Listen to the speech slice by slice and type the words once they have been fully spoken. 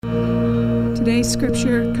Today's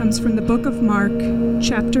scripture comes from the book of Mark,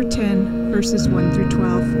 chapter 10, verses 1 through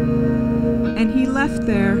 12. And he left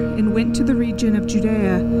there and went to the region of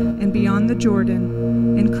Judea and beyond the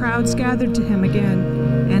Jordan, and crowds gathered to him again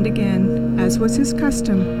and again, as was his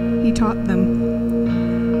custom, he taught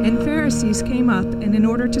them. And Pharisees came up, and in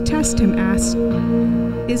order to test him asked,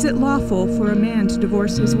 "Is it lawful for a man to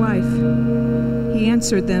divorce his wife?" He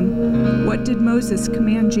answered them, "What did Moses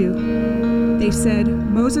command you?" They said,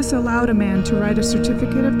 "Moses allowed a man to write a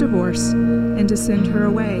certificate of divorce and to send her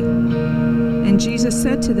away." And Jesus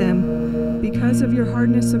said to them, "Because of your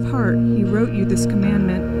hardness of heart, he wrote you this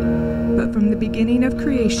commandment. But from the beginning of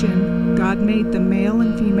creation, God made them male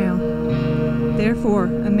and female. Therefore,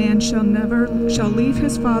 a man shall leave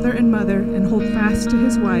his father and mother and hold fast to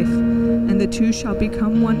his wife, and the two shall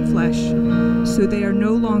become one flesh. So they are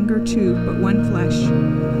no longer two, but one flesh.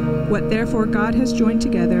 What therefore God has joined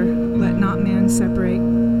together, let not man separate."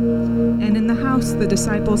 And in the house the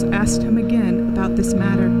disciples asked him again about this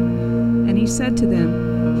matter. And he said to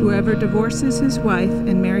them, "Whoever divorces his wife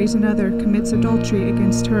and marries another commits adultery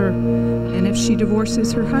against her. And if she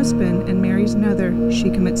divorces her husband and marries another, she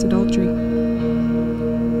commits adultery."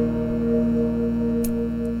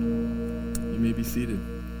 You may be seated.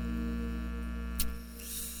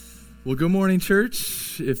 Well, good morning,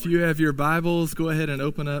 church. If you have your Bibles, go ahead and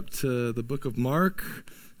open up to the book of Mark.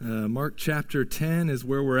 Mark chapter 10 is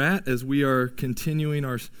where we're at as we are continuing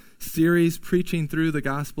our series preaching through the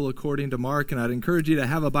gospel according to Mark, and I'd encourage you to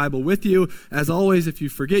have a Bible with you. As always, if you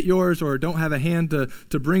forget yours or don't have a hand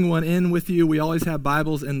to bring one in with you, we always have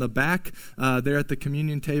Bibles in the back there at the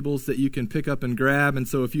communion tables that you can pick up and grab. And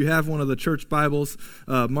so if you have one of the church Bibles,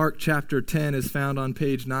 Mark chapter 10 is found on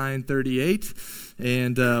page 938.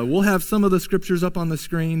 And we'll have some of the scriptures up on the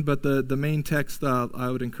screen, but the main text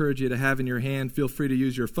I would encourage you to have in your hand. Feel free to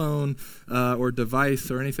use your phone or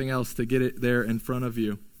device or anything else to get it there in front of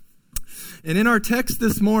you. And in our text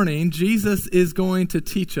this morning, Jesus is going to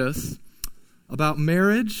teach us about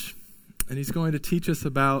marriage, and he's going to teach us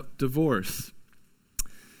about divorce.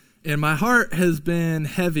 And my heart has been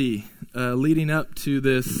heavy leading up to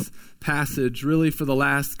this passage really for the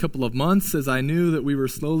last couple of months, as I knew that we were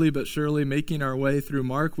slowly but surely making our way through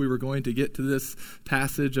Mark. We were going to get to this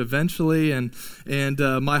passage eventually, and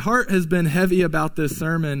my heart has been heavy about this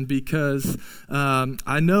sermon because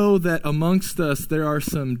I know that amongst us there are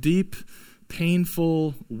some deep,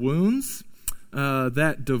 painful wounds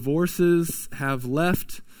that divorces have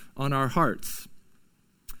left on our hearts.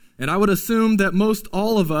 And I would assume that most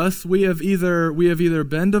all of us, we have either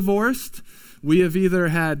been divorced, we have either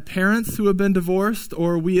had parents who have been divorced,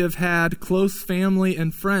 or we have had close family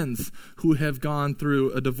and friends who have gone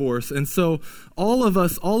through a divorce. And so all of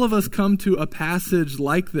us come to a passage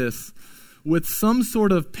like this with some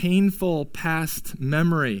sort of painful past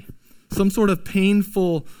memory, some sort of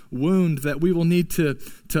painful wound that we will need to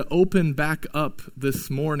open back up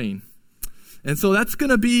this morning. And so that's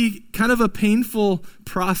going to be kind of a painful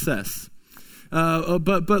process.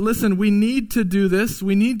 But listen, we need to do this.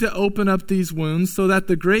 We need to open up these wounds so that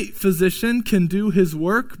the great physician can do his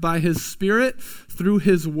work by his Spirit through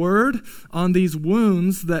his word on these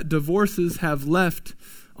wounds that divorces have left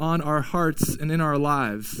on our hearts and in our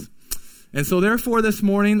lives. And so therefore this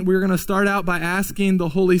morning, we're going to start out by asking the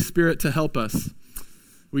Holy Spirit to help us.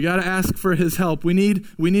 We got to ask for his help. We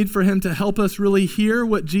need for him to help us really hear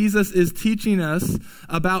what Jesus is teaching us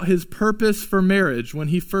about his purpose for marriage when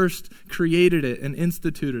he first created it and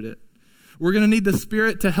instituted it. We're going to need the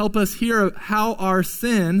Spirit to help us hear how our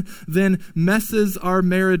sin then messes our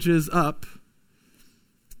marriages up.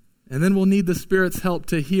 And then we'll need the Spirit's help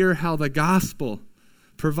to hear how the gospel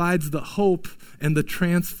provides the hope and the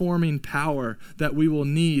transforming power that we will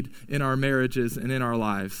need in our marriages and in our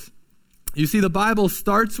lives. You see, the Bible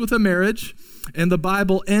starts with a marriage, and the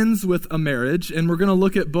Bible ends with a marriage, and we're going to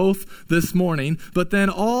look at both this morning. But then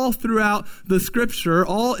all throughout the Scripture,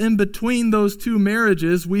 all in between those two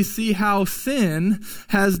marriages, we see how sin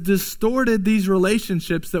has distorted these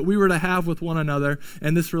relationships that we were to have with one another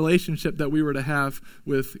and this relationship that we were to have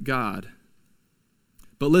with God.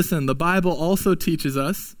 But listen, the Bible also teaches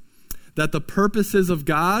us that the purposes of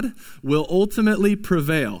God will ultimately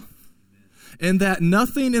prevail. And that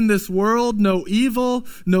nothing in this world, no evil,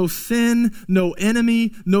 no sin, no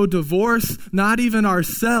enemy, no divorce, not even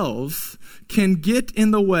ourselves, can get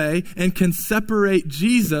in the way and can separate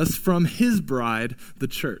Jesus from his bride, the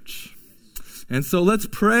church. And so let's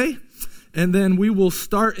pray, and then we will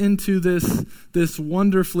start into this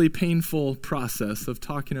wonderfully painful process of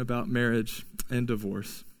talking about marriage and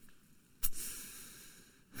divorce.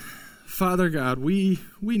 Father God, we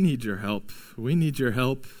need your help. We need your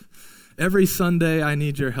help. every Sunday I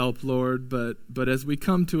need your help, Lord, but as we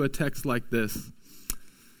come to a text like this,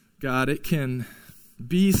 God, it can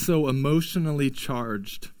be so emotionally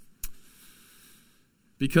charged.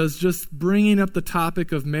 Because just bringing up the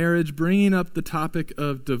topic of marriage, bringing up the topic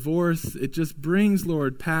of divorce, it just brings,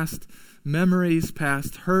 Lord, past memories,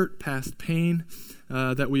 past hurt, past pain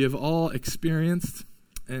that we have all experienced.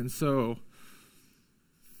 And so,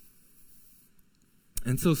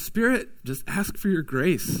 Spirit, just ask for your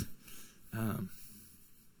grace.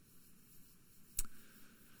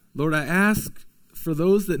 Lord, I ask for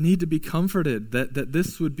those that need to be comforted, that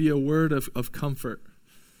this would be a word of comfort.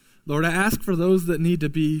 Lord, I ask for those that need to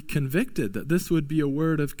be convicted, that this would be a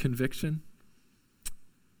word of conviction.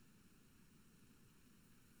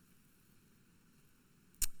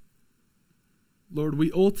 Lord,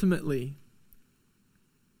 we ultimately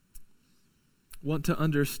want to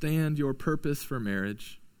understand your purpose for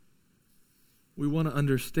marriage. We want to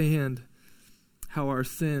understand how our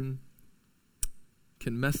sin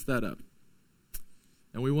can mess that up.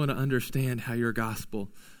 And we want to understand how your gospel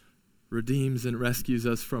redeems and rescues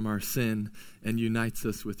us from our sin and unites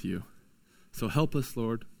us with you. So help us,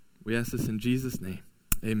 Lord. We ask this in Jesus' name.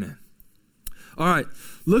 Amen. All right,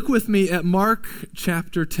 look with me at Mark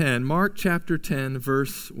chapter 10. Mark chapter 10,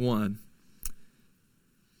 verse 1.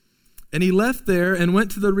 And he left there and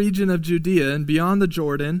went to the region of Judea and beyond the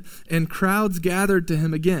Jordan, and crowds gathered to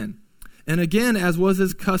him again. And again, as was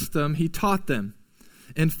his custom, he taught them.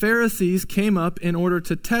 And Pharisees came up in order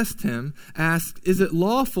to test him, asked, "Is it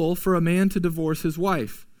lawful for a man to divorce his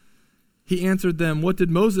wife?" He answered them, "What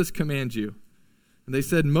did Moses command you?" And they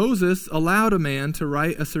said, "Moses allowed a man to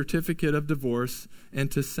write a certificate of divorce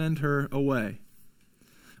and to send her away."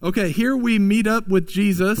 Okay, here we meet up with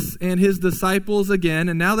Jesus and his disciples again,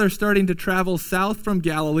 and now they're starting to travel south from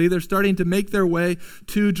Galilee. They're starting to make their way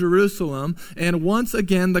to Jerusalem, and once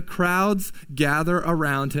again the crowds gather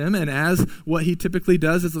around him, and as what he typically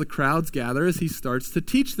does as the crowds gather is he starts to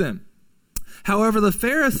teach them. However, the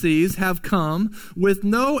Pharisees have come with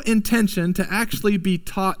no intention to actually be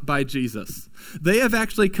taught by Jesus. They have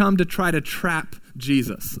actually come to try to trap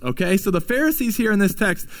Jesus, okay? So the Pharisees here in this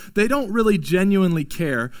text, they don't really genuinely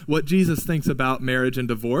care what Jesus thinks about marriage and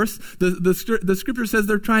divorce. The scripture says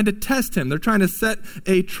they're trying to test him. They're trying to set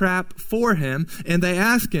a trap for him, and they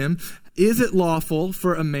ask him, is it lawful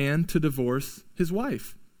for a man to divorce his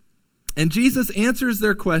wife? And Jesus answers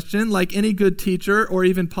their question like any good teacher or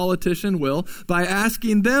even politician will by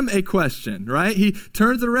asking them a question, right? He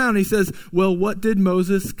turns it around and he says, well, what did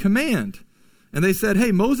Moses command? And they said,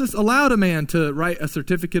 hey, Moses allowed a man to write a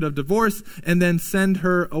certificate of divorce and then send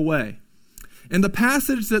her away. And the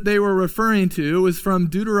passage that they were referring to was from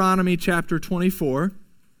Deuteronomy chapter 24.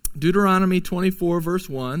 Deuteronomy 24, verse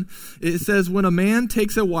 1, it says, when a man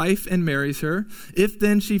takes a wife and marries her, if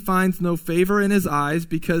then she finds no favor in his eyes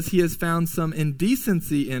because he has found some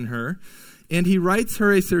indecency in her, and he writes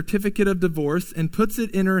her a certificate of divorce and puts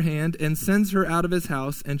it in her hand and sends her out of his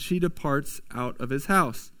house, and she departs out of his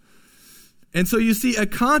house. And so you see a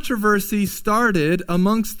controversy started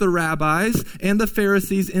amongst the rabbis and the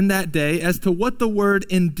Pharisees in that day as to what the word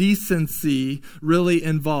indecency really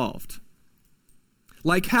involved.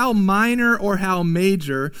 Like how minor or how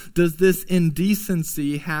major does this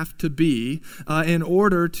indecency have to be in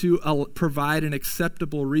order to provide an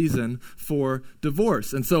acceptable reason for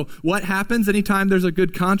divorce? And so what happens anytime there's a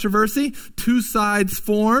good controversy? Two sides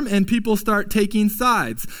form and people start taking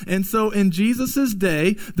sides. And so in Jesus'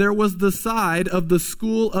 day, there was the side of the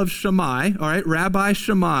school of Shammai, all right, Rabbi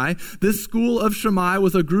Shammai. This school of Shammai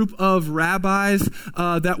was a group of rabbis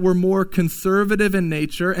that were more conservative in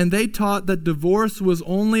nature, and they taught that divorce was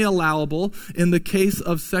only allowable in the case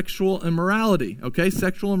of sexual immorality, okay?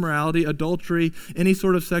 Sexual immorality, adultery, any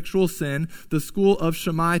sort of sexual sin. The school of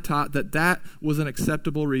Shammai taught that that was an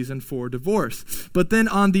acceptable reason for divorce. But then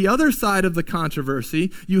on the other side of the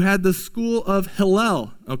controversy, you had the school of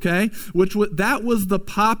Hillel, okay? That was the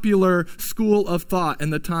popular school of thought in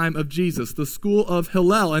the time of Jesus, the school of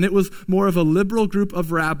Hillel. And it was more of a liberal group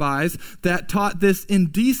of rabbis that taught this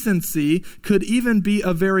indecency could even be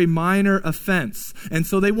a very minor offense. And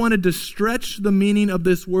so they wanted to stretch the meaning of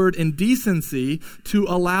this word indecency to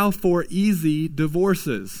allow for easy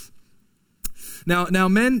divorces. Now,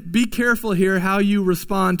 men, be careful here how you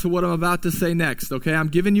respond to what I'm about to say next, okay? I'm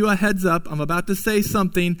giving you a heads up. I'm about to say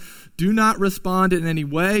something. Do not respond in any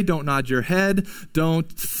way. Don't nod your head.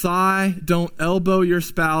 Don't sigh. Don't elbow your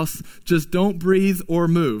spouse. Just don't breathe or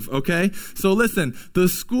move, okay? So listen, the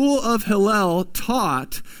school of Hillel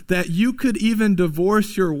taught that you could even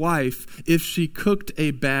divorce your wife if she cooked a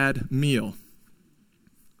bad meal.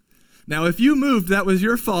 Now, if you moved, that was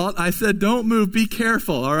your fault. I said, don't move, be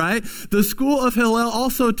careful, all right? The school of Hillel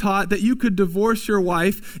also taught that you could divorce your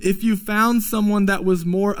wife if you found someone that was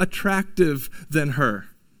more attractive than her.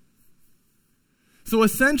 So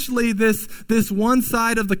essentially, this one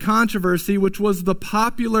side of the controversy, which was the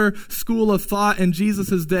popular school of thought in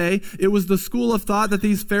Jesus' day, it was the school of thought that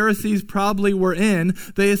these Pharisees probably were in.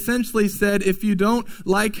 They essentially said, if you don't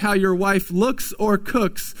like how your wife looks or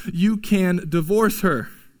cooks, you can divorce her.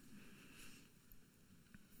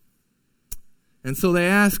 And so they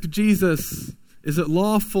ask Jesus, is it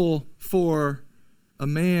lawful for a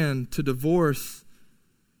man to divorce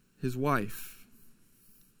his wife?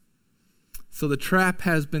 So the trap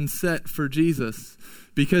has been set for Jesus,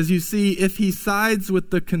 because you see, if he sides with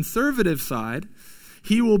the conservative side,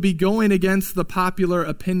 he will be going against the popular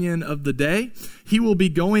opinion of the day. He will be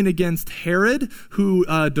going against Herod, who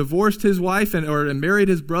divorced his wife or married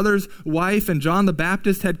his brother's wife, and John the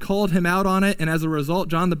Baptist had called him out on it, and as a result,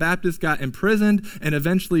 John the Baptist got imprisoned and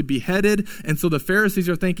eventually beheaded. And so the Pharisees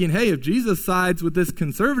are thinking, hey, if Jesus sides with this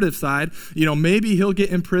conservative side, maybe he'll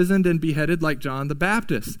get imprisoned and beheaded like John the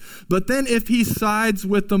Baptist. But then if he sides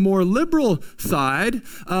with the more liberal side,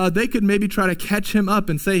 they could maybe try to catch him up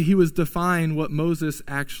and say he was defying what Moses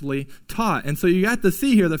actually taught. And so you got to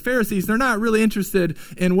see here, the Pharisees, they're not really interested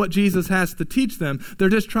in what Jesus has to teach them. They're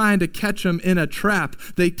just trying to catch him in a trap.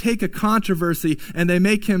 They take a controversy and they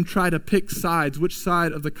make him try to pick sides, which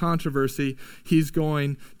side of the controversy he's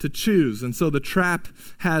going to choose. And so the trap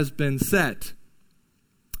has been set.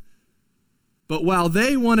 But while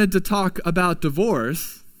they wanted to talk about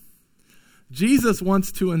divorce, Jesus wants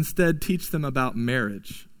to instead teach them about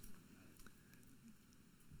marriage.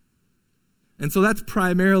 And so that's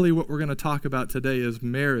primarily what we're going to talk about today is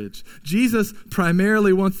marriage. Jesus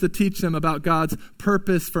primarily wants to teach them about God's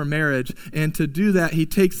purpose for marriage. And to do that, he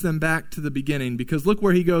takes them back to the beginning. Because look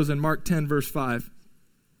where he goes in Mark 10, verse 5.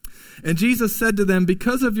 And Jesus said to them,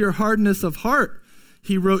 because of your hardness of heart,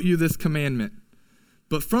 he wrote you this commandment.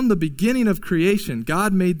 But from the beginning of creation,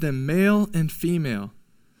 God made them male and female.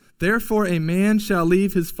 Therefore, a man shall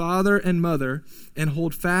leave his father and mother and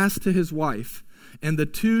hold fast to his wife, and the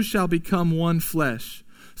two shall become one flesh.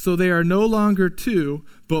 So they are no longer two,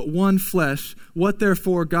 but one flesh. What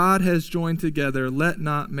therefore God has joined together, let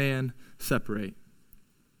not man separate.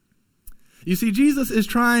 You see, Jesus is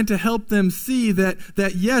trying to help them see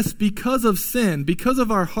that yes, because of sin, because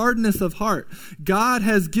of our hardness of heart, God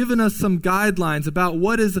has given us some guidelines about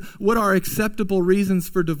what are acceptable reasons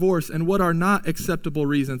for divorce and what are not acceptable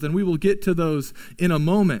reasons. And we will get to those in a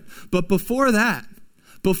moment. But before that,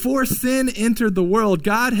 before sin entered the world,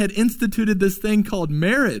 God had instituted this thing called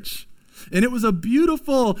marriage. And it was a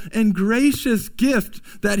beautiful and gracious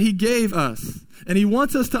gift that he gave us. And he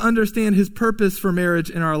wants us to understand his purpose for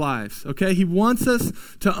marriage in our lives, okay? He wants us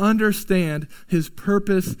to understand his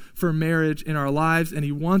purpose for marriage in our lives, and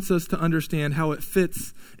he wants us to understand how it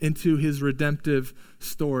fits into his redemptive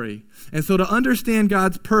story. And so to understand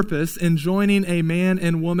God's purpose in joining a man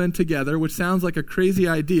and woman together, which sounds like a crazy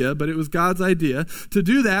idea, but it was God's idea, to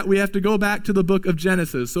do that, we have to go back to the book of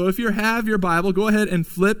Genesis. So if you have your Bible, go ahead and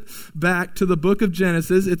flip back to the book of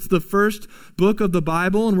Genesis. It's the first book of the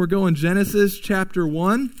Bible, and we're going Genesis chapter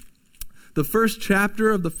 1, the first chapter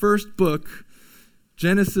of the first book,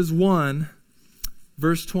 Genesis 1,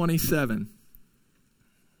 verse 27.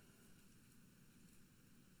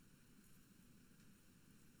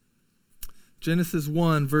 Genesis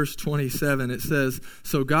 1, verse 27, it says,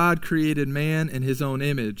 so God created man in his own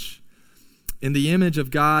image. In the image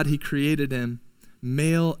of God, he created him.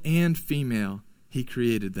 Male and female, he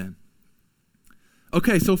created them.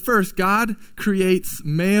 Okay, so first, God creates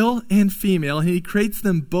male and female, and he creates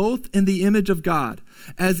them both in the image of God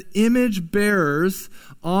as image bearers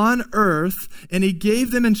on earth, and he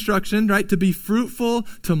gave them instruction, right, to be fruitful,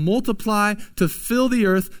 to multiply, to fill the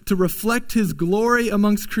earth, to reflect his glory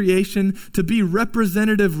amongst creation, to be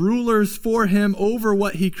representative rulers for him over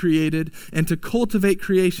what he created, and to cultivate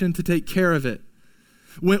creation, to take care of it.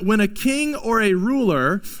 When a king or a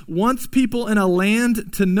ruler wants people in a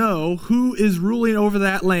land to know who is ruling over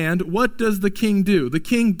that land, what does the king do? The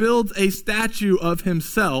king builds a statue of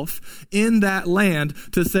himself in that land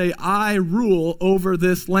to say, I rule over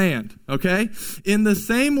this land, okay? In the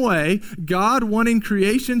same way, God wanting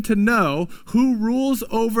creation to know who rules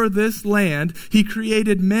over this land, he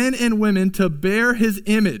created men and women to bear his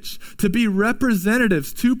image, to be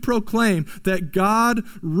representatives, to proclaim that God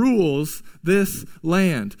rules this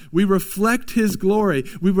land. We reflect his glory.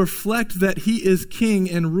 We reflect that he is king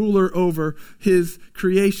and ruler over his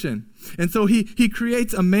creation. And so he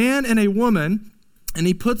creates a man and a woman And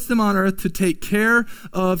he puts them on earth to take care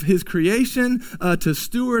of his creation, to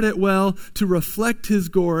steward it well, to reflect his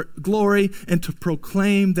glory, and to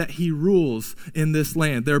proclaim that he rules in this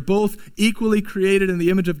land. They're both equally created in the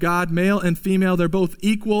image of God, male and female. They're both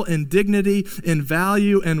equal in dignity, in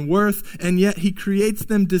value, and worth, and yet he creates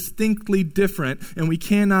them distinctly different, and we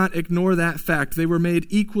cannot ignore that fact. They were made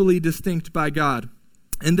equally distinct by God.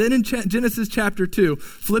 And then in Genesis chapter 2,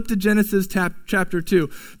 flip to Genesis chapter 2,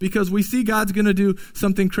 because we see God's going to do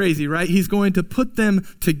something crazy, right? He's going to put them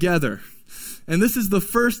together. And this is the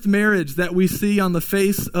first marriage that we see on the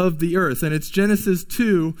face of the earth. And it's Genesis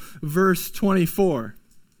 2, verse 24.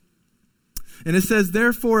 And it says,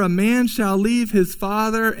 "Therefore a man shall leave his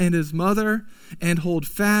father and his mother and hold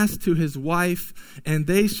fast to his wife, and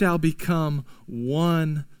they shall become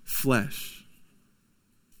one flesh."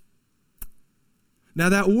 Now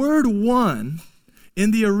that word one,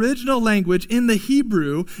 in the original language, in the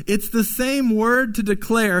Hebrew, it's the same word to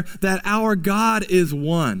declare that our God is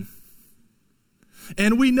one.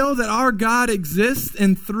 And we know that our God exists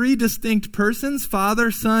in three distinct persons,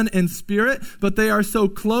 Father, Son, and Spirit, but they are so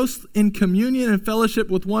close in communion and fellowship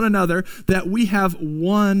with one another that we have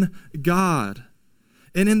one God.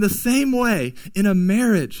 And in the same way, in a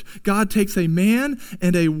marriage, God takes a man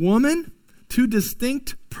and a woman, two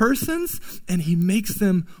distinct persons, and he makes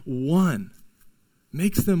them one.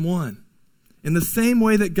 Makes them one. In the same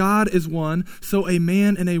way that God is one, so a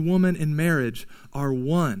man and a woman in marriage are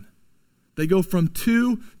one. They go from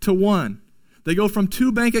two to one. They go from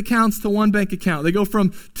two bank accounts to one bank account. They go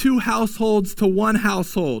from two households to one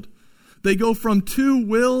household. They go from two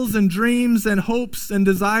wills and dreams and hopes and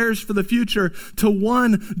desires for the future to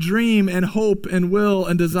one dream and hope and will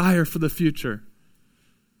and desire for the future.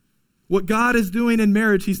 What God is doing in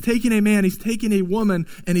marriage, he's taking a man, he's taking a woman,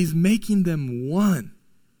 and he's making them one.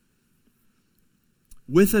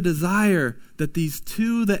 With a desire that these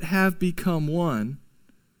two that have become one,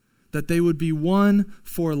 that they would be one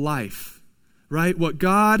for life, right? What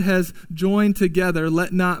God has joined together,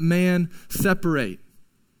 let not man separate.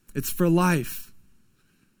 It's for life.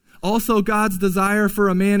 Also, God's desire for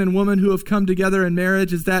a man and woman who have come together in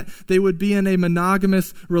marriage is that they would be in a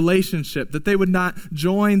monogamous relationship, that they would not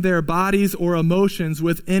join their bodies or emotions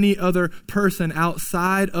with any other person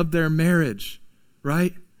outside of their marriage,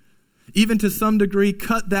 right? Even to some degree,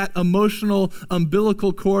 cut that emotional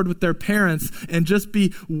umbilical cord with their parents and just be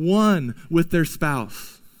one with their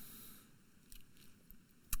spouse.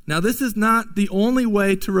 Now, this is not the only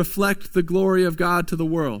way to reflect the glory of God to the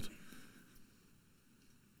world.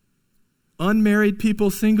 Unmarried people,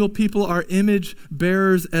 single people are image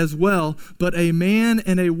bearers as well, but a man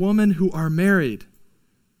and a woman who are married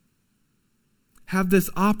have this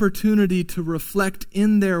opportunity to reflect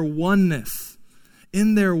in their oneness.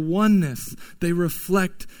 In their oneness, they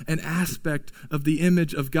reflect an aspect of the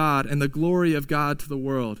image of God and the glory of God to the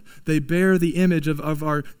world. They bear the image of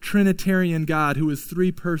our Trinitarian God, who is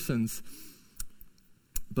three persons,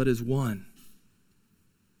 but is one.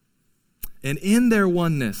 And in their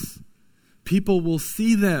oneness, people will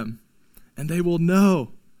see them and they will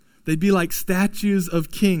know. They'd be like statues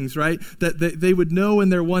of kings, right? That they would know in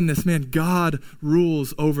their oneness, man, God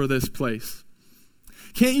rules over this place.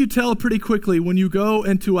 Can't you tell pretty quickly when you go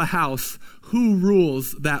into a house who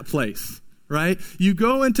rules that place? Right? You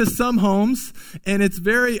go into some homes and it's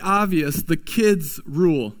very obvious the kids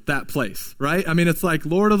rule that place, right? I mean, it's like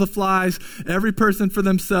Lord of the Flies, every person for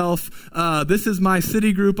themselves. This is my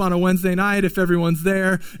city group on a Wednesday night if everyone's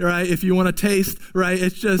there, right? If you want to taste, right?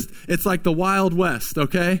 It's like the Wild West,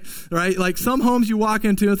 okay? Right? Like some homes you walk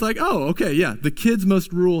into, it's like, oh, okay, yeah, the kids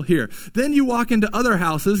must rule here. Then you walk into other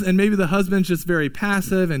houses and maybe the husband's just very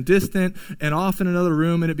passive and distant and off in another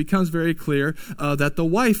room, and it becomes very clear that the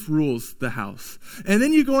wife rules the house. And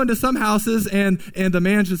then you go into some houses and the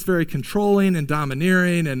man's just very controlling and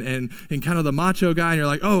domineering and kind of the macho guy, and you're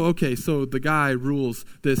like, oh, okay, so the guy rules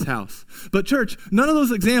this house. But church, none of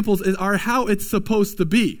those examples are how it's supposed to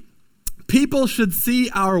be. People should see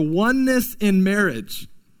our oneness in marriage.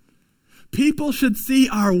 People should see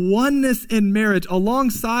our oneness in marriage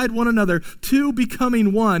alongside one another, two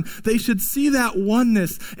becoming one. They should see that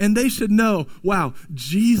oneness and they should know, wow,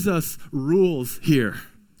 Jesus rules here.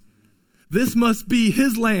 This must be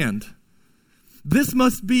his land. This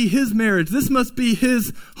must be his marriage. This must be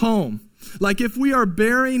his home. Like if we are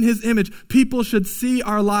bearing his image, people should see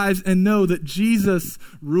our lives and know that Jesus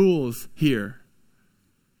rules here.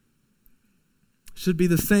 Should be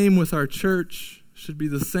the same with our church. Should be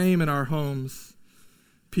the same in our homes.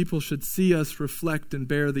 People should see us reflect and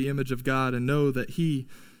bear the image of God and know that he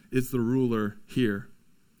is the ruler here.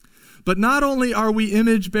 But not only are we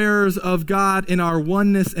image bearers of God in our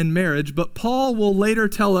oneness and marriage, but Paul will later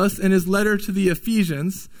tell us in his letter to the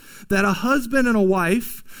Ephesians that a husband and a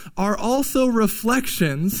wife are also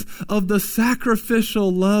reflections of the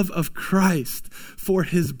sacrificial love of Christ for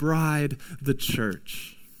his bride, the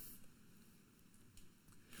church.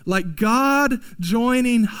 Like God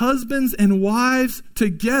joining husbands and wives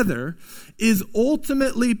together is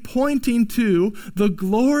ultimately pointing to the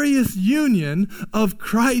glorious union of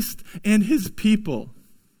Christ and his people.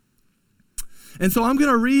 And so I'm going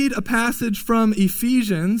to read a passage from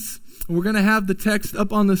Ephesians. We're going to have the text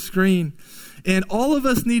up on the screen. And all of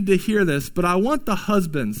us need to hear this, but I want the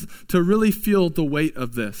husbands to really feel the weight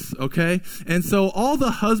of this, okay? And so all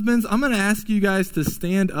the husbands, I'm going to ask you guys to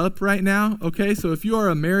stand up right now, okay? So if you are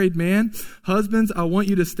a married man, husbands, I want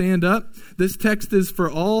you to stand up. This text is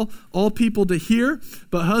for all people to hear,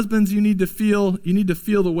 but husbands, you need to feel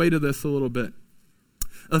the weight of this a little bit.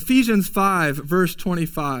 Ephesians 5, verse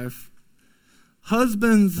 25.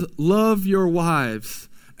 Husbands, love your wives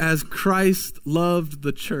as Christ loved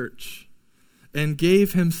the church and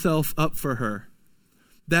gave himself up for her,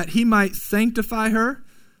 that he might sanctify her,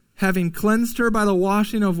 having cleansed her by the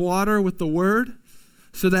washing of water with the word,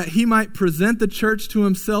 so that he might present the church to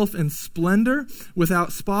himself in splendor,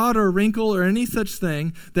 without spot or wrinkle or any such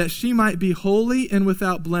thing, that she might be holy and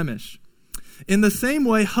without blemish. In the same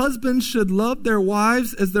way, husbands should love their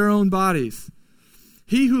wives as their own bodies.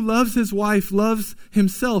 He who loves his wife loves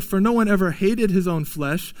himself, for no one ever hated his own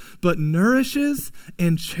flesh, but nourishes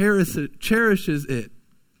and cherishes it,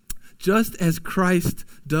 just as Christ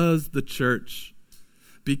does the church,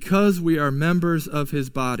 because we are members of his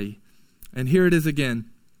body. And here it is again.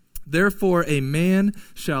 Therefore, a man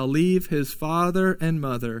shall leave his father and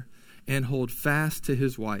mother and hold fast to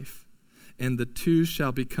his wife, and the two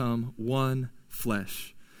shall become one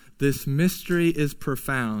flesh. This mystery is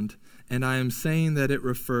profound, and I am saying that it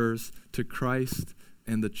refers to Christ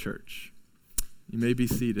and the church. You may be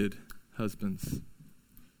seated, husbands.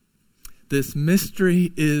 This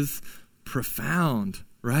mystery is profound,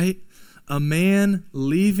 right? A man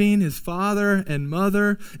leaving his father and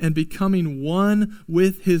mother and becoming one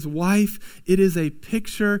with his wife. It is a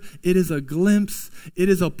picture, it is a glimpse, it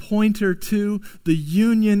is a pointer to the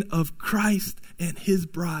union of Christ and his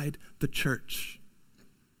bride, the church.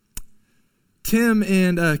 Tim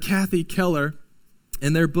and Kathy Keller,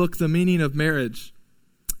 in their book, The Meaning of Marriage,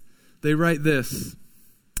 they write this: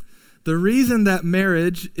 the reason that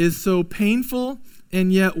marriage is so painful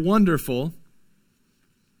and yet wonderful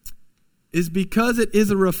is because it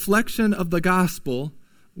is a reflection of the gospel,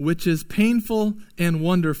 which is painful and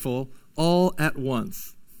wonderful all at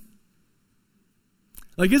once.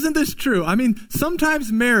 Like, isn't this true? I mean,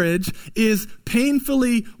 sometimes marriage is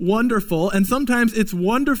painfully wonderful, and sometimes it's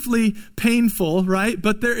wonderfully painful, right?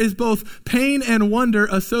 But there is both pain and wonder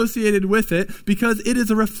associated with it because it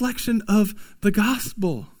is a reflection of the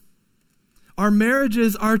gospel. Our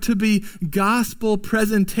marriages are to be gospel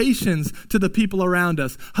presentations to the people around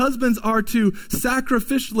us. Husbands are to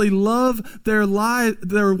sacrificially love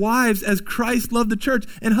their wives as Christ loved the church.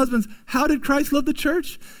 And husbands, how did Christ love the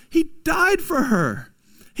church? He died for her.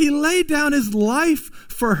 He laid down his life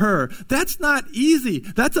for her. That's not easy.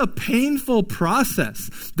 That's a painful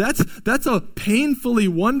process. That's a painfully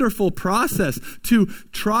wonderful process to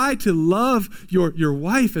try to love your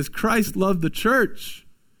wife as Christ loved the church.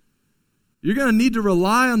 You're going to need to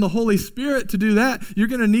rely on the Holy Spirit to do that. You're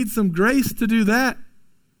going to need some grace to do that.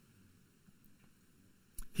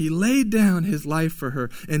 He laid down his life for her,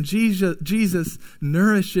 and Jesus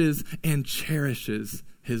nourishes and cherishes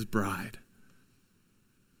his bride.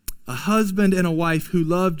 A husband and a wife who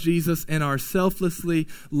love Jesus and are selflessly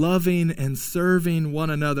loving and serving one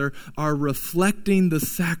another are reflecting the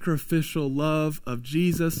sacrificial love of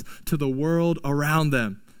Jesus to the world around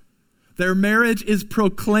them. Their marriage is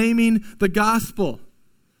proclaiming the gospel.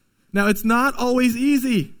 Now, it's not always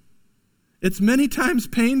easy. It's many times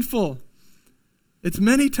painful. It's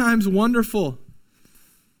many times wonderful.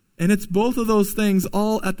 And it's both of those things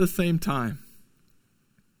all at the same time.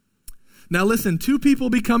 Now listen, two people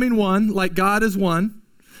becoming one, like God is one,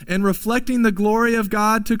 and reflecting the glory of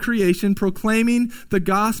God to creation, proclaiming the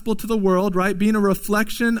gospel to the world, right? Being a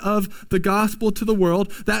reflection of the gospel to the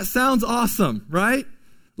world. That sounds awesome, right?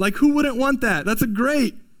 Like, who wouldn't want that? That's a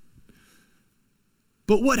great.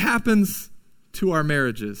 But what happens to our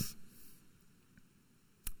marriages?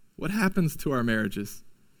 What happens to our marriages?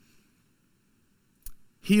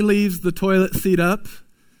 He leaves the toilet seat up,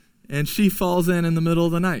 and she falls in the middle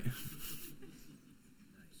of the night.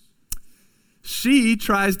 She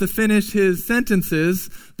tries to finish his sentences,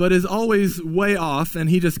 but is always way off, and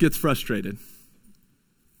he just gets frustrated.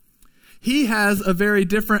 He has a very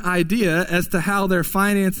different idea as to how their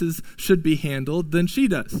finances should be handled than she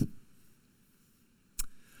does.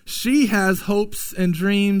 She has hopes and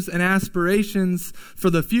dreams and aspirations for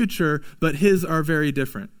the future, but his are very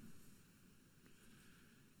different.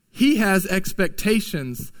 He has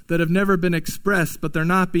expectations that have never been expressed, but they're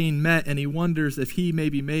not being met, and he wonders if he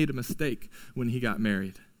maybe made a mistake when he got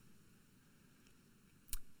married.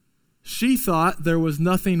 She thought there was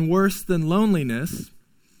nothing worse than loneliness,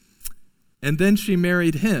 and then she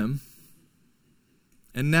married him,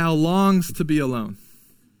 and now longs to be alone.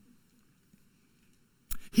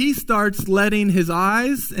 He starts letting his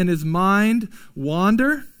eyes and his mind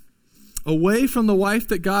wander away from the wife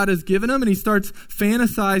that God has given him, and he starts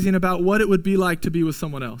fantasizing about what it would be like to be with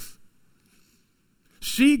someone else.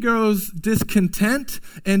 She grows discontent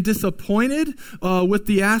and disappointed with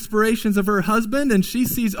the aspirations of her husband, and she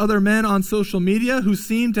sees other men on social media who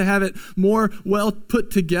seem to have it more well put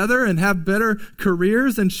together and have better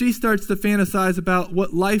careers, and she starts to fantasize about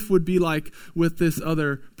what life would be like with this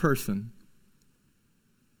other person.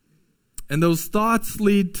 And those thoughts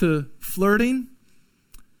lead to flirting,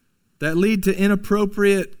 that lead to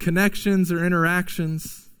inappropriate connections or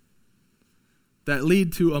interactions, that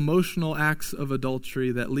lead to emotional acts of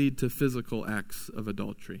adultery, that lead to physical acts of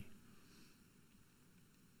adultery.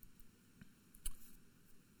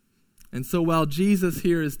 And so while Jesus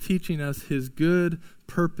here is teaching us his good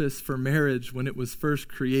purpose for marriage when it was first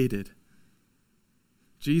created,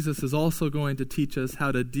 Jesus is also going to teach us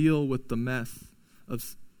how to deal with the mess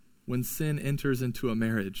of when sin enters into a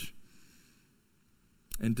marriage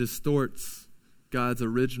and distorts God's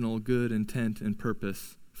original good intent and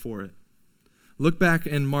purpose for it. Look back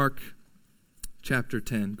in Mark chapter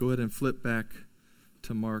 10. Go ahead and flip back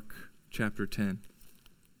to Mark chapter 10.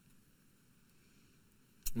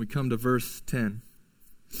 We come to verse 10.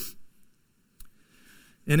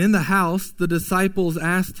 And in the house, the disciples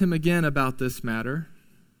asked him again about this matter.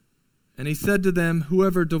 And he said to them,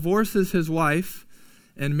 "Whoever divorces his wife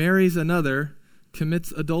and marries another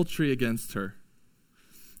commits adultery against her.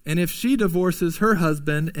 And if she divorces her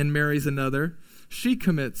husband and marries another, she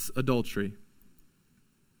commits adultery."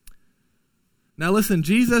 Now listen,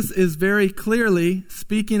 Jesus is very clearly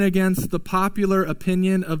speaking against the popular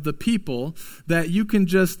opinion of the people that you can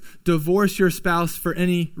just divorce your spouse for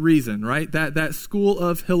any reason, right? That school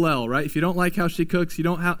of Hillel, right? If you don't like how she cooks, you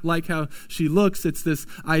don't like how she looks, it's this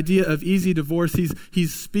idea of easy divorce.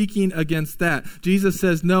 He's speaking against that. Jesus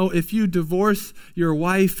says, no, if you divorce your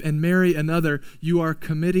wife and marry another, you are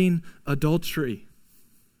committing adultery.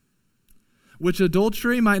 Which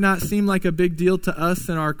adultery might not seem like a big deal to us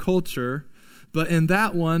in our culture, but in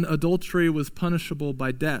that one, adultery was punishable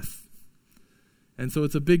by death. And so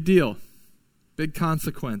it's a big deal, big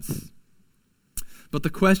consequence. But the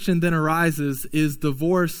question then arises, is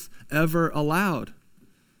divorce ever allowed?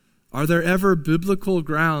 Are there ever biblical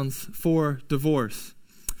grounds for divorce?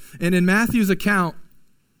 And in Matthew's account,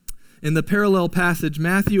 in the parallel passage,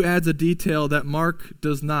 Matthew adds a detail that Mark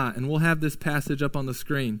does not. And we'll have this passage up on the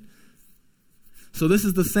screen. So this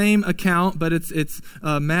is the same account, but it's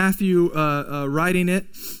Matthew writing it.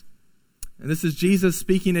 And this is Jesus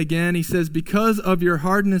speaking again. He says, "Because of your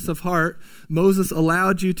hardness of heart, Moses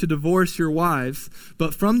allowed you to divorce your wives,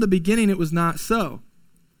 but from the beginning it was not so.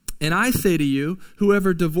 And I say to you,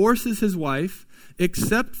 whoever divorces his wife,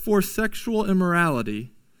 except for sexual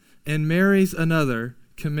immorality, and marries another,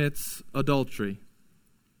 commits adultery."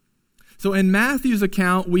 So in Matthew's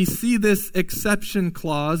account, we see this exception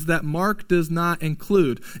clause that Mark does not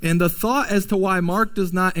include. And the thought as to why Mark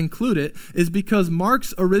does not include it is because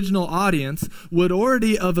Mark's original audience would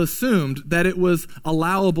already have assumed that it was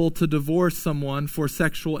allowable to divorce someone for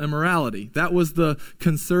sexual immorality. That was the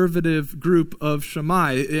conservative group of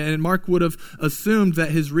Shammai. And Mark would have assumed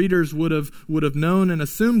that his readers would have known and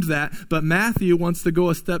assumed that. But Matthew wants to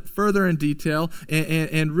go a step further in detail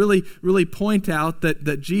and really point out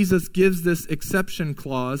that Jesus gives this exception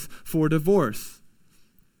clause for divorce.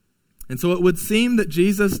 And so it would seem that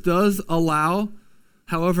Jesus does allow,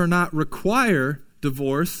 however not require,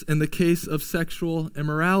 divorce in the case of sexual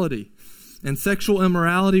immorality. And sexual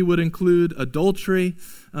immorality would include adultery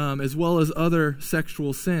as well as other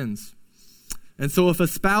sexual sins. And so if a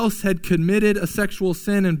spouse had committed a sexual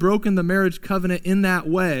sin and broken the marriage covenant in that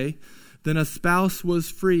way, then a spouse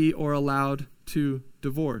was free or allowed to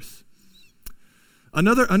divorce.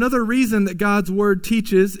 Another reason that God's word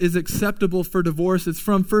teaches is acceptable for divorce is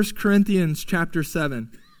from 1 Corinthians chapter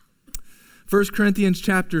 7. 1 Corinthians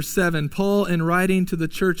chapter 7, Paul, in writing to the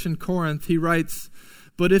church in Corinth, he writes,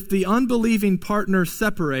 "But if the unbelieving partner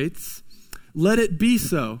separates, let it be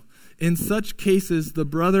so. In such cases, the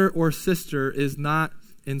brother or sister is not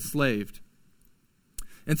enslaved.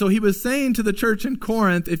 And so he was saying to the church in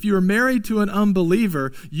Corinth, if you are married to an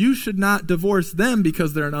unbeliever, you should not divorce them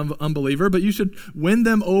because they're an unbeliever, but you should win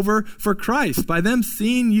them over for Christ. By them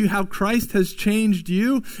seeing you how Christ has changed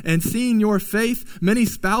you and seeing your faith, many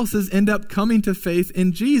spouses end up coming to faith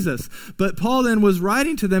in Jesus. But Paul then was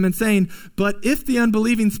writing to them and saying, but if the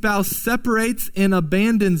unbelieving spouse separates and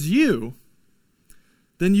abandons you,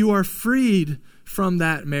 then you are freed from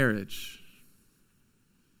that marriage.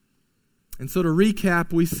 And so to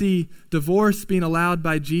recap, we see divorce being allowed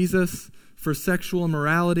by Jesus for sexual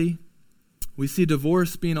immorality. We see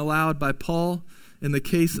divorce being allowed by Paul in the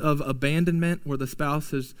case of abandonment, where the spouse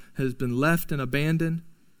has been left and abandoned.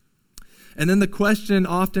 And then the question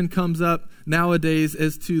often comes up nowadays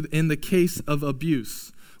as to in the case of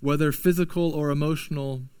abuse, whether physical or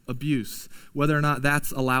emotional abuse, whether or not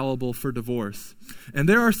that's allowable for divorce. And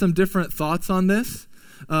there are some different thoughts on this.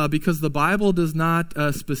 Because the Bible does not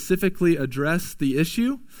specifically address the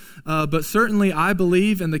issue. But certainly I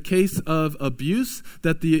believe in the case of abuse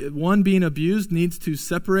that the one being abused needs to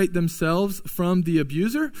separate themselves from the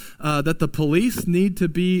abuser, that the police need to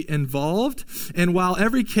be involved. And while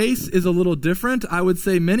every case is a little different, I would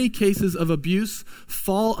say many cases of abuse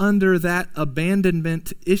fall under that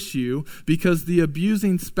abandonment issue because the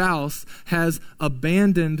abusing spouse has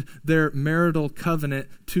abandoned their marital covenant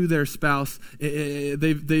to their spouse.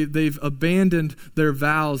 They've abandoned their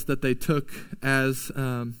vows that they took as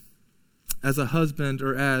a husband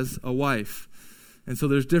or as a wife. And so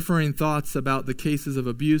there's differing thoughts about the cases of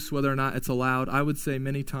abuse, whether or not it's allowed. I would say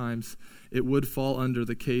many times it would fall under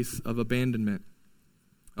the case of abandonment.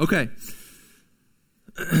 Okay.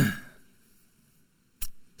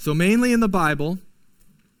 So mainly in the Bible,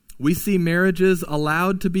 we see marriages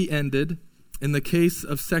allowed to be ended in the case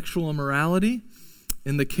of sexual immorality,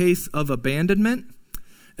 in the case of abandonment,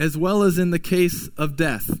 as well as in the case of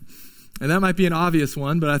death. And that might be an obvious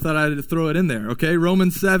one, but I thought I'd throw it in there, okay?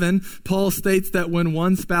 Romans 7, Paul states that when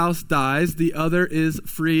one spouse dies, the other is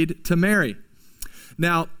freed to marry.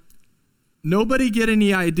 Now, nobody get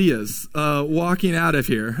any ideas walking out of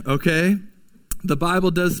here, okay? The Bible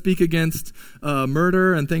does speak against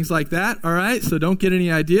murder and things like that, all right? So don't get any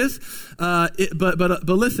ideas. But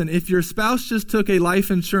listen, if your spouse just took a life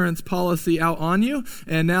insurance policy out on you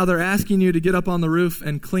and now they're asking you to get up on the roof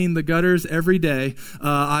and clean the gutters every day,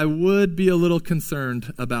 I would be a little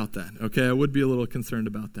concerned about that, okay? I would be a little concerned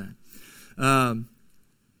about that.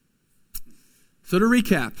 So to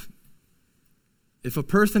recap, if a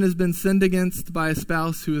person has been sinned against by a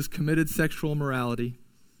spouse who has committed sexual immorality,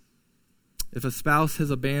 if a spouse has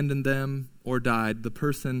abandoned them or died,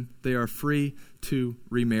 they are free to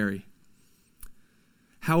remarry.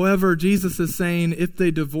 However, Jesus is saying if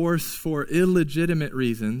they divorce for illegitimate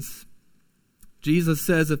reasons, Jesus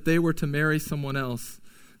says if they were to marry someone else,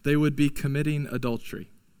 they would be committing adultery.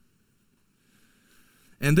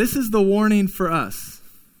 And this is the warning for us,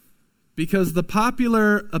 because the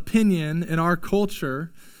popular opinion in our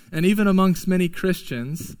culture, and even amongst many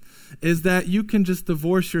Christians, is that you can just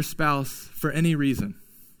divorce your spouse for any reason,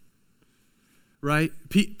 right?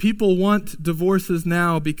 People want divorces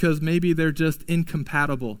now because maybe they're just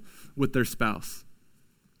incompatible with their spouse.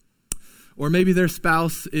 Or maybe their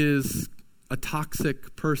spouse is a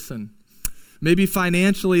toxic person. Maybe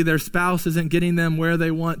financially their spouse isn't getting them where they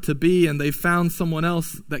want to be and they found someone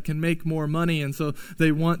else that can make more money, and so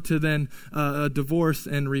they want to then divorce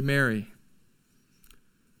and remarry.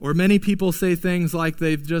 Or many people say things like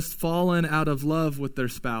they've just fallen out of love with their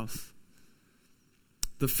spouse.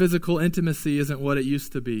 The physical intimacy isn't what it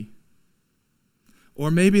used to be. Or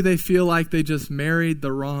maybe they feel like they just married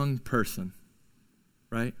the wrong person,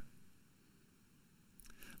 right?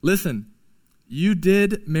 Listen, you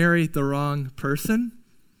did marry the wrong person,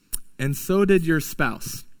 and so did your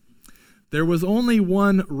spouse. There was only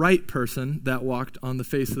one right person that walked on the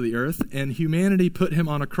face of the earth, and humanity put him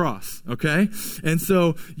on a cross, okay? And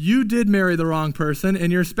so you did marry the wrong person,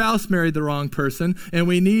 and your spouse married the wrong person, and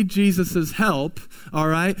we need Jesus' help, all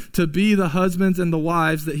right, to be the husbands and the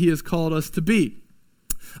wives that he has called us to be.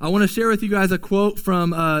 I want to share with you guys a quote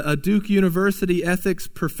from a Duke University ethics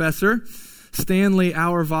professor, Stanley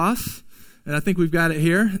Auerbach, and I think we've got it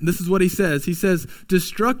here. This is what he says. He says,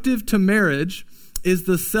 "Destructive to marriage is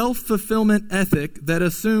the self-fulfillment ethic that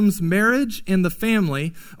assumes marriage and the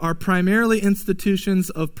family are primarily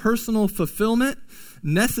institutions of personal fulfillment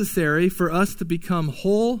necessary for us to become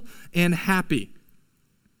whole and happy.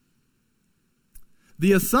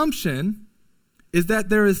 The assumption is that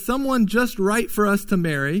there is someone just right for us to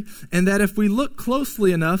marry, and that if we look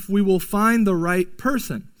closely enough, we will find the right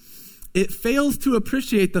person. It fails to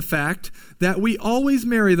appreciate the fact that we always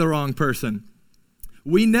marry the wrong person.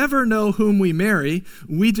 We never know whom we marry.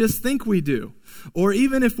 We just think we do. Or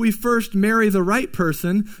even if we first marry the right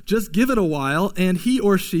person, just give it a while and he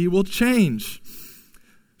or she will change.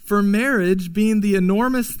 For marriage, being the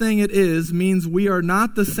enormous thing it is, means we are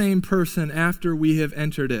not the same person after we have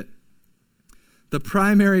entered it. The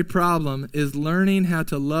primary problem is learning how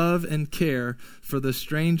to love and care for the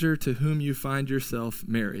stranger to whom you find yourself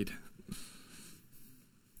married.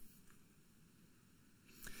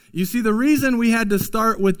 You see, the reason we had to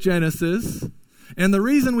start with Genesis and the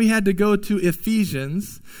reason we had to go to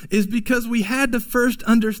Ephesians is because we had to first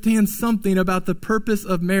understand something about the purpose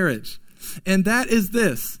of marriage. And that is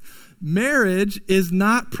this: marriage is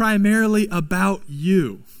not primarily about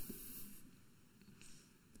you.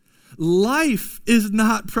 Life is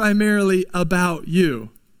not primarily about you.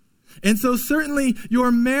 And so certainly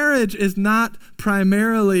your marriage is not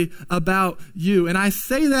primarily about you. And I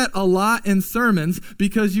say that a lot in sermons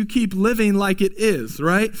because you keep living like it is,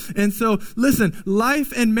 right? And so listen,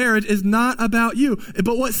 life and marriage is not about you.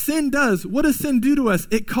 But what sin does, what does sin do to us?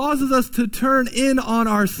 It causes us to turn in on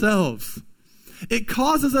ourselves. It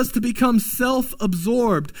causes us to become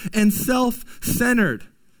self-absorbed and self-centered.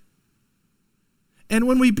 And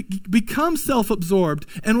when we become self-absorbed,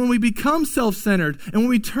 and when we become self-centered, and when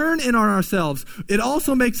we turn in on ourselves, it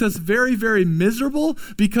also makes us very, very miserable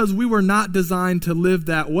because we were not designed to live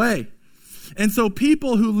that way. And so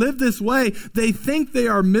people who live this way, they think they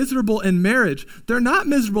are miserable in marriage. They're not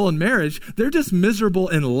miserable in marriage. They're just miserable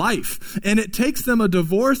in life. And it takes them a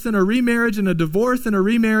divorce and a remarriage and a divorce and a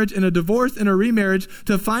remarriage and a divorce and a remarriage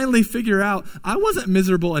to finally figure out, I wasn't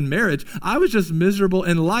miserable in marriage. I was just miserable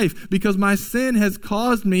in life because my sin has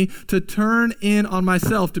caused me to turn in on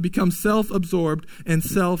myself, to become self-absorbed and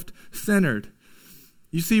self-centered.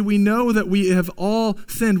 You see, we know that we have all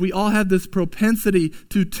sinned. We all have this propensity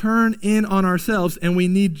to turn in on ourselves, and we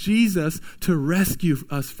need Jesus to rescue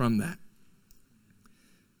us from that.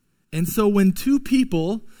 And so when two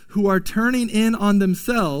people who are turning in on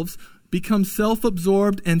themselves become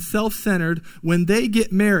self-absorbed and self-centered, when they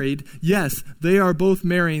get married, yes, they are both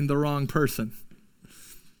marrying the wrong person.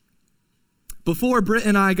 Before Britt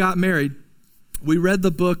and I got married, we read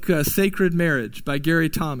the book Sacred Marriage by Gary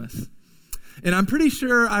Thomas. And I'm pretty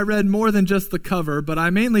sure I read more than just the cover, but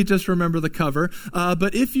I mainly just remember the cover.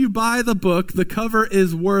 But if you buy the book, the cover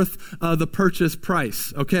is worth the purchase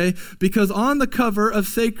price, okay? Because on the cover of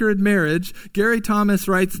Sacred Marriage, Gary Thomas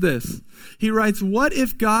writes this. He writes, "What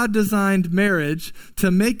if God designed marriage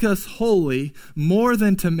to make us holy more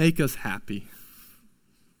than to make us happy?"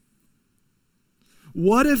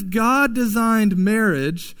 What if God designed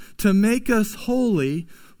marriage to make us holy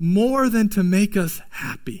more than to make us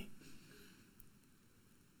happy?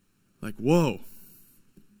 Like, whoa.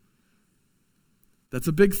 That's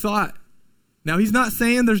a big thought. Now, he's not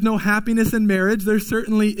saying there's no happiness in marriage. There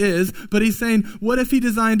certainly is. But he's saying, what if he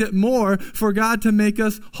designed it more for God to make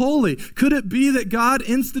us holy? Could it be that God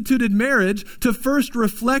instituted marriage to first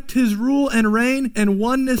reflect his rule and reign and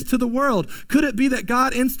oneness to the world? Could it be that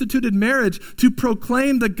God instituted marriage to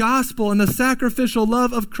proclaim the gospel and the sacrificial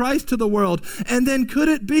love of Christ to the world? And then could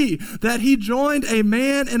it be that he joined a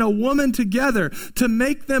man and a woman together to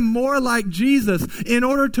make them more like Jesus in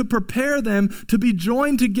order to prepare them to be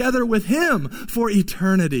joined together with him for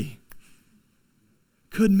eternity?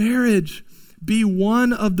 Could marriage be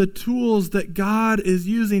one of the tools that God is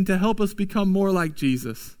using to help us become more like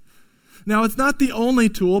Jesus? Now, it's not the only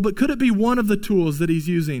tool, but could it be one of the tools that he's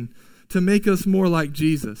using to make us more like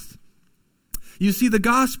Jesus? You see, the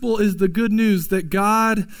gospel is the good news that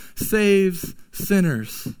God saves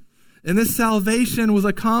sinners. And this salvation was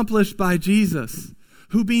accomplished by Jesus,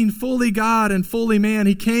 who being fully God and fully man,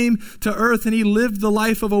 he came to earth and he lived the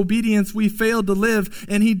life of obedience we failed to live,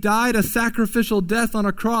 and he died a sacrificial death on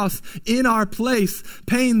a cross in our place,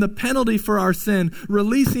 paying the penalty for our sin,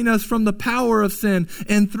 releasing us from the power of sin.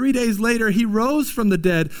 And 3 days later, he rose from the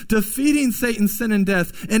dead, defeating Satan's sin and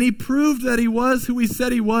death, and he proved that he was who he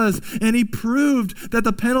said he was, and he proved that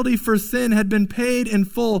the penalty for sin had been paid in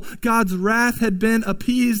full. God's wrath had been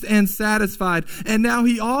appeased and satisfied, and now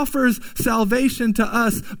he offers salvation to us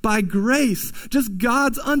by grace, just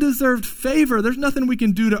God's undeserved favor. There's nothing we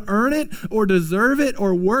can do to earn it or deserve it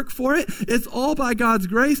or work for it. It's all by God's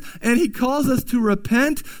grace, and he calls us to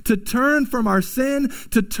repent, to turn from our sin,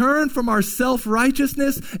 to turn from our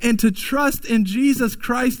self-righteousness, and to trust in Jesus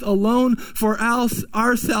Christ alone for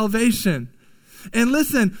our salvation. And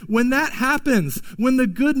listen, when that happens, when the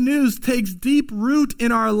good news takes deep root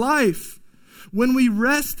in our life, when we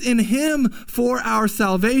rest in him for our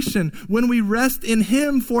salvation, when we rest in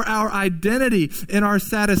him for our identity and our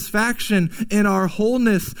satisfaction and our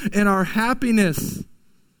wholeness and our happiness,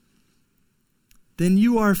 then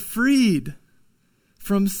you are freed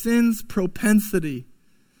from sin's propensity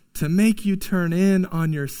to make you turn in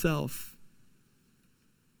on yourself.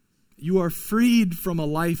 You are freed from a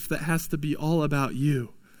life that has to be all about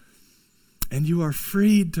you. And you are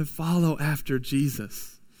freed to follow after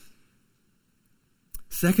Jesus.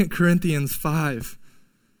 2 Corinthians 5,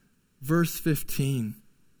 verse 15.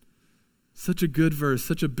 Such a good verse,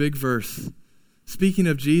 such a big verse. Speaking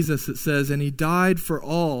of Jesus, it says, "And he died for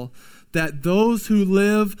all, that those who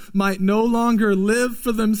live might no longer live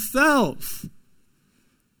for themselves,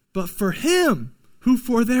 but for him who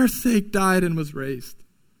for their sake died and was raised."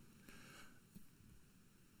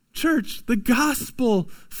 Church, the gospel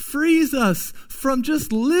frees us from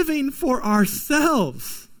just living for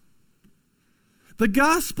ourselves. The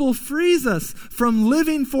gospel frees us from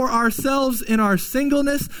living for ourselves in our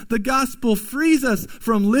singleness. The gospel frees us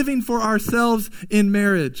from living for ourselves in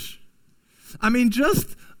marriage. I mean,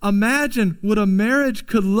 just imagine what a marriage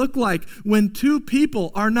could look like when two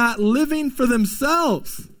people are not living for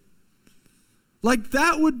themselves. Like,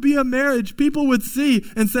 that would be a marriage people would see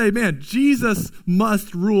and say, man, Jesus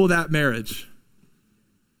must rule that marriage.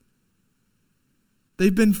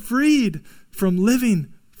 They've been freed from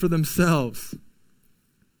living for themselves.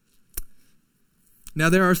 Now,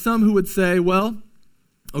 there are some who would say, well,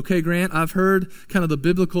 okay, Grant, I've heard kind of the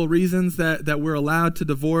biblical reasons that we're allowed to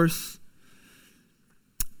divorce,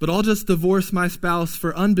 but I'll just divorce my spouse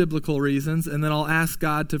for unbiblical reasons, and then I'll ask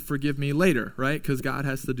God to forgive me later, right? Because God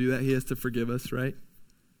has to do that. He has to forgive us, right?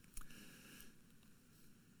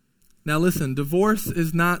 Now listen, divorce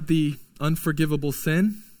is not the unforgivable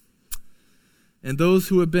sin. And those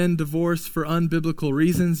who have been divorced for unbiblical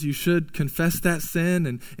reasons, you should confess that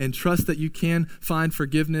sin and trust that you can find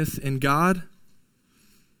forgiveness in God.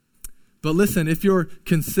 But listen, if you're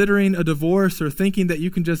considering a divorce or thinking that you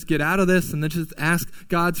can just get out of this and then just ask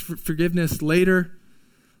God's forgiveness later,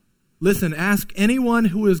 listen, ask anyone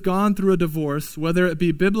who has gone through a divorce, whether it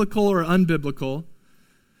be biblical or unbiblical,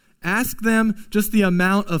 ask them just the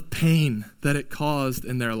amount of pain that it caused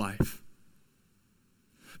in their life.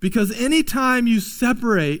 Because anytime you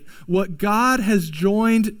separate what God has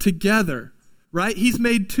joined together, right? He's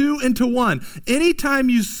made two into one. Anytime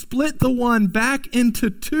you split the one back into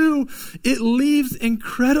two, it leaves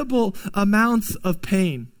incredible amounts of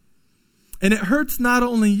pain. And it hurts not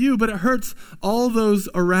only you, but it hurts all those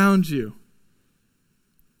around you.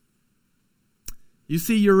 You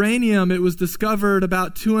see, uranium, it was discovered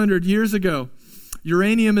about 200 years ago.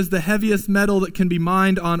 Uranium is the heaviest metal that can be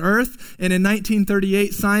mined on Earth, and in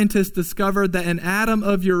 1938, scientists discovered that an atom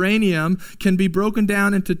of uranium can be broken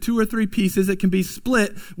down into 2 or 3 pieces. It can be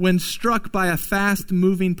split when struck by a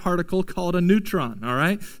fast-moving particle called a neutron, all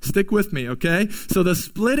right? Stick with me, okay? So the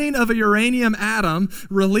splitting of a uranium atom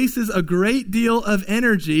releases a great deal of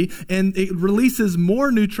energy, and it releases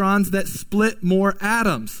more neutrons that split more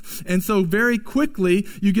atoms. And so very quickly,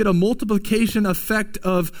 you get a multiplication effect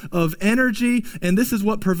of energy, and this is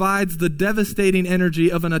what provides the devastating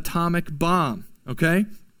energy of an atomic bomb, okay?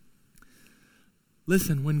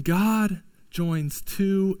 Listen, when God joins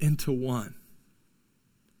two into one,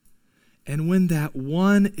 and when that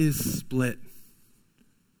one is split,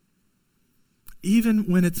 even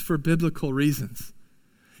when it's for biblical reasons,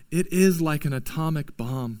 it is like an atomic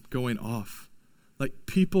bomb going off. Like,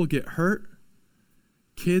 people get hurt,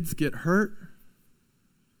 kids get hurt,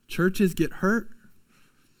 churches get hurt,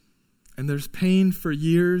 and there's pain for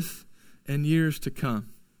years and years to come.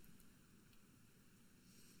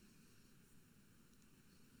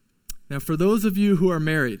 Now, for those of you who are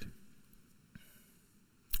married,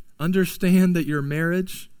 understand that your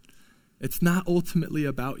marriage, it's not ultimately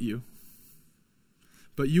about you,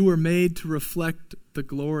 but you were made to reflect the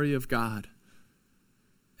glory of God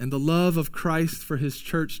and the love of Christ for his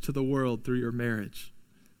church to the world through your marriage,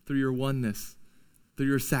 through your oneness, through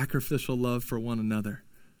your sacrificial love for one another.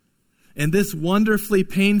 And this wonderfully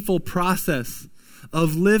painful process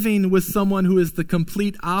of living with someone who is the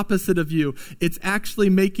complete opposite of you, it's actually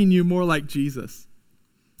making you more like Jesus.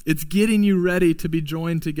 It's getting you ready to be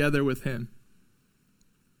joined together with him.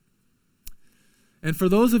 And for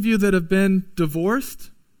those of you that have been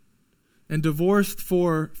divorced, and divorced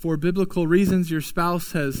for biblical reasons, your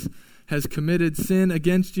spouse has committed sin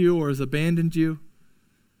against you or has abandoned you,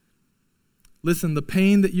 listen, the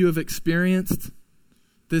pain that you have experienced,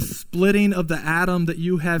 this splitting of the atom that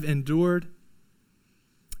you have endured,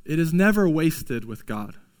 it is never wasted with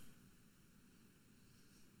God.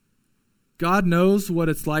 God knows what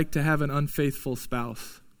it's like to have an unfaithful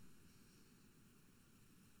spouse.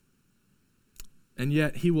 And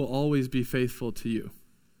yet, he will always be faithful to you.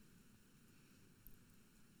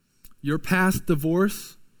 Your past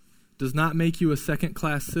divorce does not make you a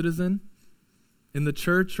second-class citizen in the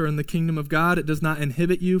church or in the kingdom of God. It does not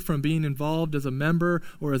inhibit you from being involved as a member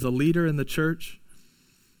or as a leader in the church.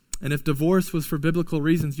 And if divorce was for biblical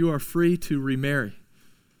reasons, you are free to remarry.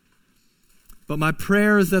 But my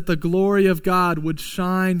prayer is that the glory of God would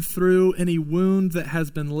shine through any wound that has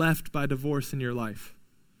been left by divorce in your life.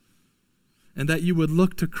 And that you would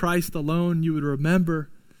look to Christ alone. You would remember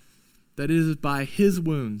that it is by his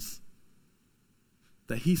wounds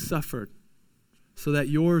that he suffered so that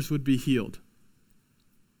yours would be healed.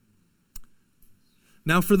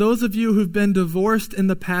 Now, for those of you who've been divorced in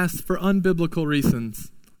the past for unbiblical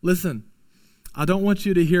reasons, listen, I don't want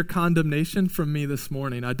you to hear condemnation from me this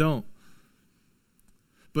morning. I don't.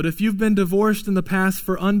 But if you've been divorced in the past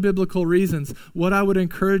for unbiblical reasons, what I would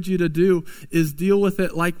encourage you to do is deal with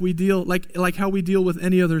it like how we deal with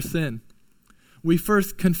any other sin. We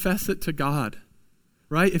first confess it to God,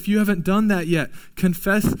 right? If you haven't done that yet,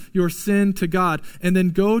 confess your sin to God, and then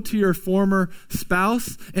go to your former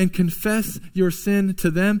spouse and confess your sin to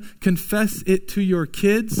them. Confess it to your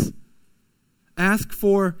kids. Ask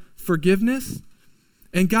for forgiveness.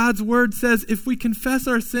 And God's word says if we confess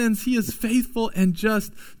our sins, he is faithful and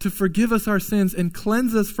just to forgive us our sins and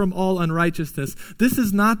cleanse us from all unrighteousness. This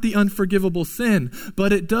is not the unforgivable sin,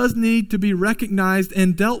 but it does need to be recognized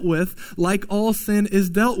and dealt with like all sin is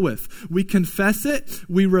dealt with. We confess it,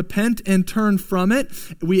 we repent and turn from it,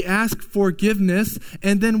 we ask forgiveness,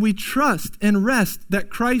 and then we trust and rest that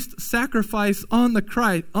Christ's sacrifice on the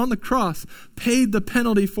cross paid the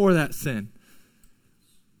penalty for that sin.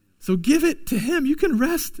 So give it to him. You can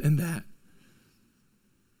rest in that.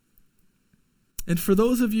 And for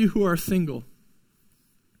those of you who are single,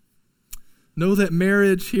 know that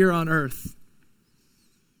marriage here on earth,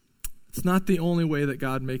 it's not the only way that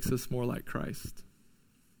God makes us more like Christ.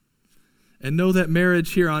 And know that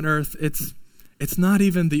marriage here on earth, it's not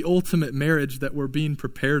even the ultimate marriage that we're being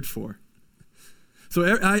prepared for.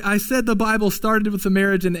 So I said the Bible started with a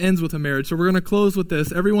marriage and ends with a marriage. So we're going to close with this.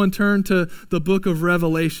 Everyone turn to the book of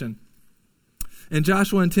Revelation. And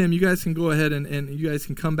Joshua and Tim, you guys can go ahead and you guys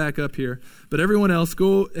can come back up here. But everyone else,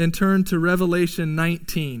 go and turn to Revelation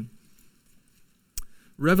 19.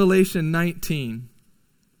 Revelation 19.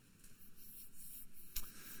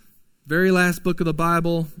 Very last book of the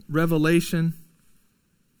Bible, Revelation.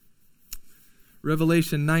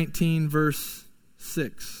 Revelation 19, verse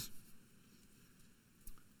 6.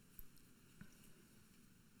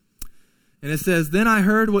 And it says, "Then I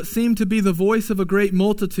heard what seemed to be the voice of a great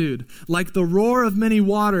multitude, like the roar of many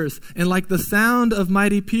waters, and like the sound of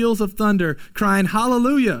mighty peals of thunder, crying,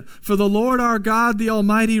 'Hallelujah! For the Lord our God, the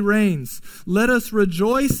Almighty, reigns. Let us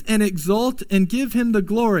rejoice and exult and give him the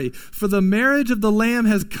glory. For the marriage of the Lamb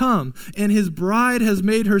has come, and his bride has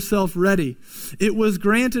made herself ready. It was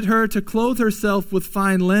granted her to clothe herself with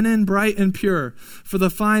fine linen, bright and pure. For the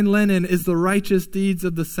fine linen is the righteous deeds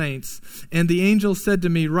of the saints.' And the angel said to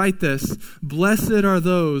me, 'Write this, Blessed are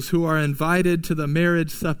those who are invited to the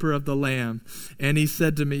marriage supper of the Lamb.' And he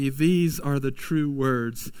said to me, 'These are the true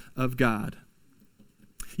words of God.'"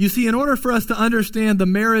 You see, in order for us to understand the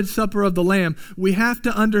marriage supper of the Lamb, we have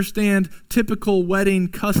to understand typical wedding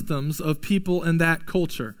customs of people in that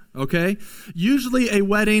culture, okay? Usually a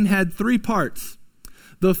wedding had 3 parts.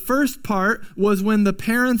 The first part was when the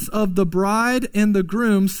parents of the bride and the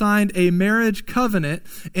groom signed a marriage covenant,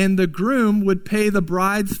 and the groom would pay the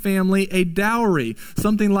bride's family a dowry,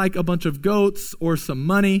 something like a bunch of goats or some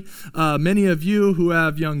money. Many of you who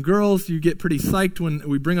have young girls, you get pretty psyched when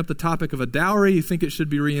we bring up the topic of a dowry. You think it should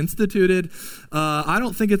be reinstituted. I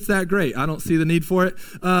don't think it's that great. I don't see the need for it.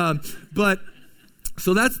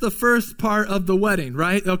 So that's the first part of the wedding,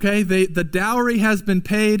 right? Okay, the dowry has been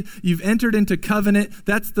paid. You've entered into covenant.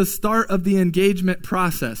 That's the start of the engagement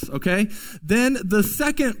process, okay? Then the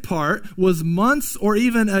second part was months or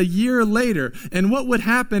even a year later. And what would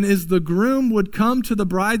happen is the groom would come to the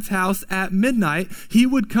bride's house at midnight. He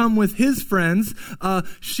would come with his friends.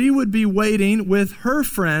 She would be waiting with her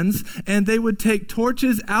friends, and they would take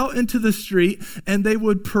torches out into the street, and they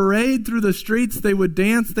would parade through the streets. They would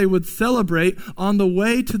dance. They would celebrate on the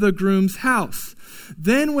way to the groom's house.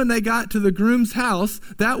 Then when they got to the groom's house,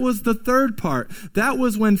 that was the third part. That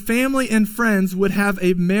was when family and friends would have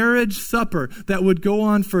a marriage supper that would go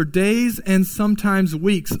on for days and sometimes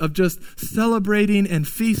weeks of just celebrating and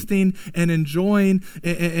feasting and enjoying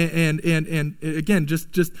and again,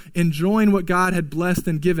 just enjoying what God had blessed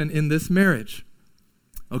and given in this marriage.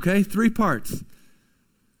 Okay, 3 parts.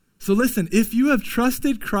 So listen, if you have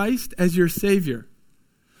trusted Christ as your Savior,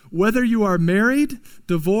 whether you are married,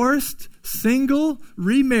 divorced, single,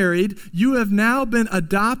 remarried, you have now been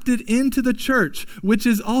adopted into the church, which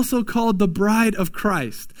is also called the bride of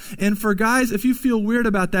Christ. And for guys, if you feel weird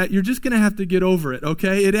about that, you're just going to have to get over it,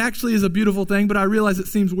 okay? It actually is a beautiful thing, but I realize it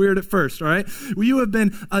seems weird at first, all right? You have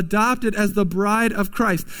been adopted as the bride of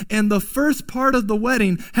Christ. And the first part of the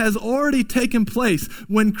wedding has already taken place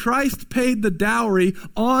when Christ paid the dowry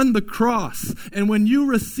on the cross. And when you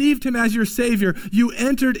received him as your Savior, you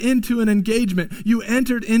entered into an engagement. You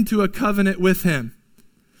entered into a covenant with him.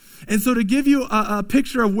 And so to give you a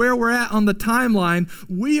picture of where we're at on the timeline,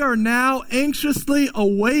 we are now anxiously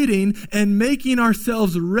awaiting and making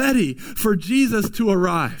ourselves ready for Jesus to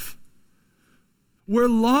arrive. We're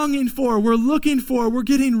longing for, we're looking for, we're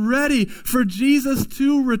getting ready for Jesus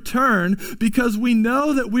to return because we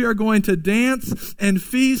know that we are going to dance and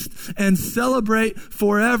feast and celebrate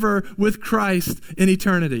forever with Christ in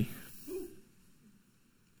eternity.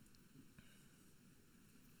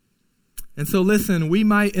 And so listen, we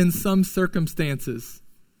might in some circumstances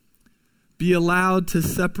be allowed to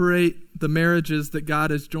separate the marriages that God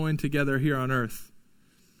has joined together here on earth.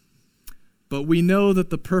 But we know that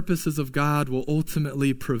the purposes of God will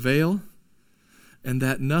ultimately prevail and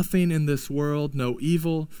that nothing in this world, no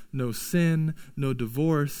evil, no sin, no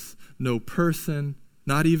divorce, no person,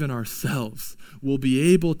 not even ourselves, will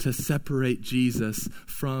be able to separate Jesus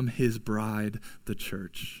from his bride, the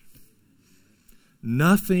church.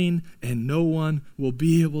 Nothing and no one will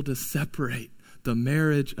be able to separate the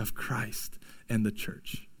marriage of Christ and the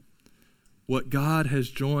church. What God has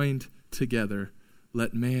joined together,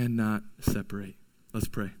 let man not separate. Let's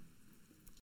pray.